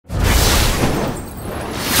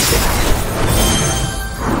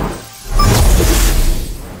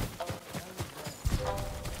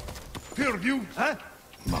of you, huh?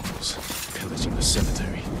 Mongols, pillaging the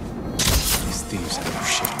cemetery. These thieves have no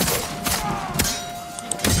shame.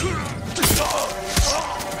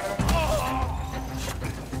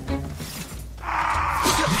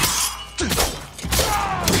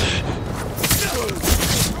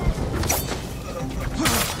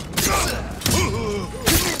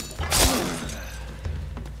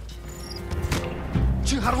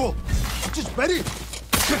 하라고! Just ready!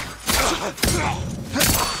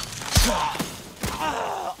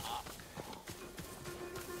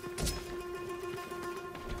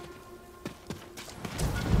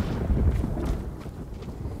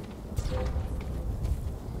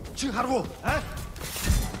 지금 하라고! 어?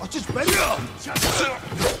 Just ready!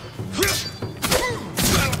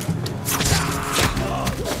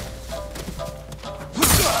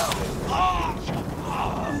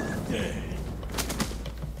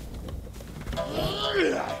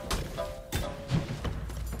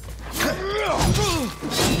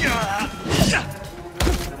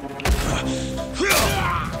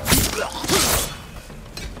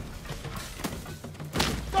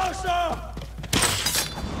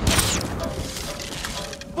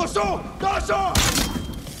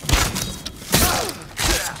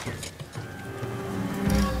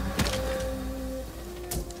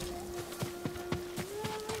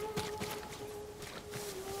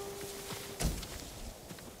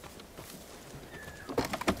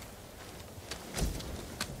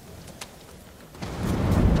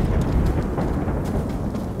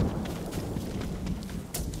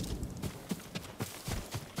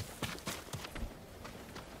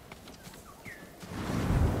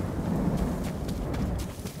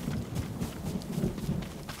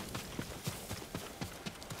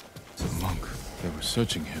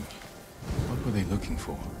 Searching him. What were they looking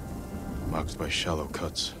for? Marked by shallow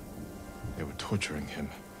cuts. They were torturing him.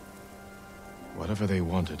 Whatever they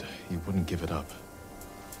wanted, he wouldn't give it up.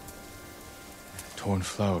 Torn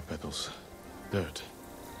flower petals. Dirt.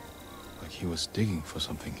 Like he was digging for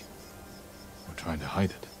something. Or trying to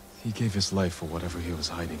hide it. He gave his life for whatever he was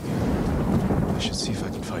hiding. I should see if I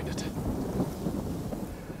can find it.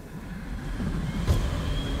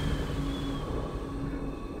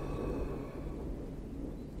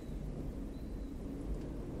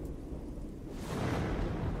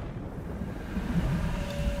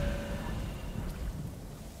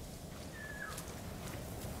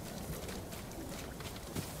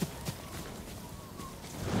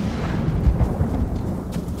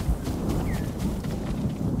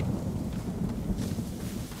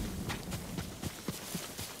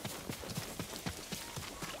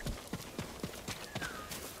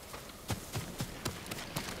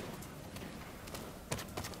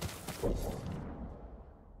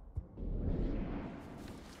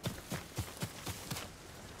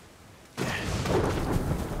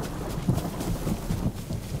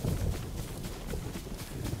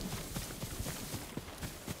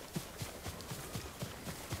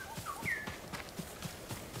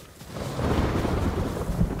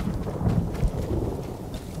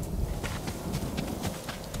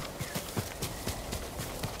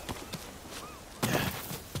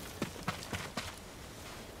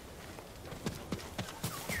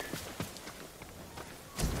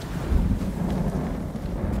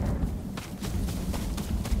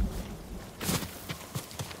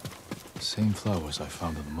 Same flowers I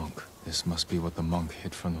found in the monk. This must be what the monk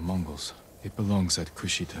hid from the Mongols. It belongs at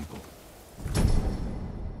Kushi Temple.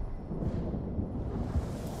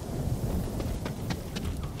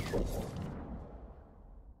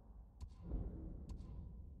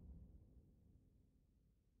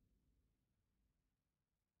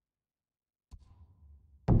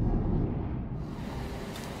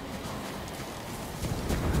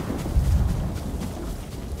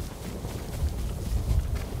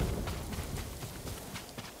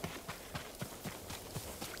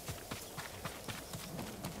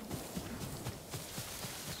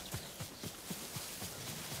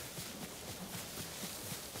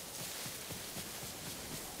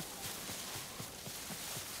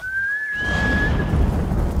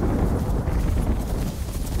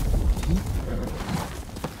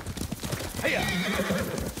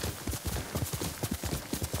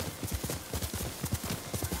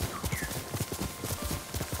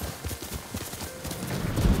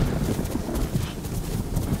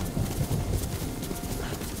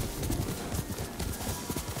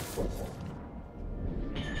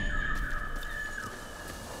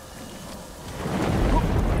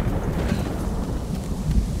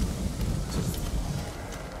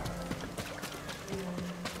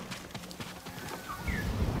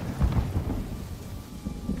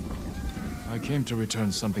 I came to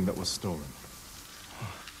return something that was stolen.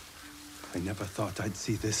 I never thought I'd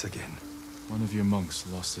see this again. One of your monks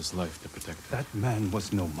lost his life to protect me. That man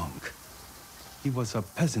was no monk. He was a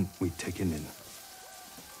peasant we'd taken in.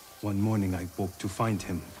 One morning I woke to find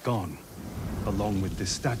him gone, along with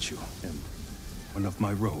this statue and one of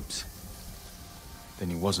my robes. Then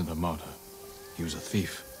he wasn't a martyr. He was a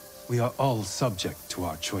thief. We are all subject to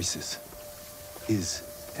our choices. His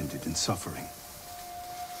ended in suffering.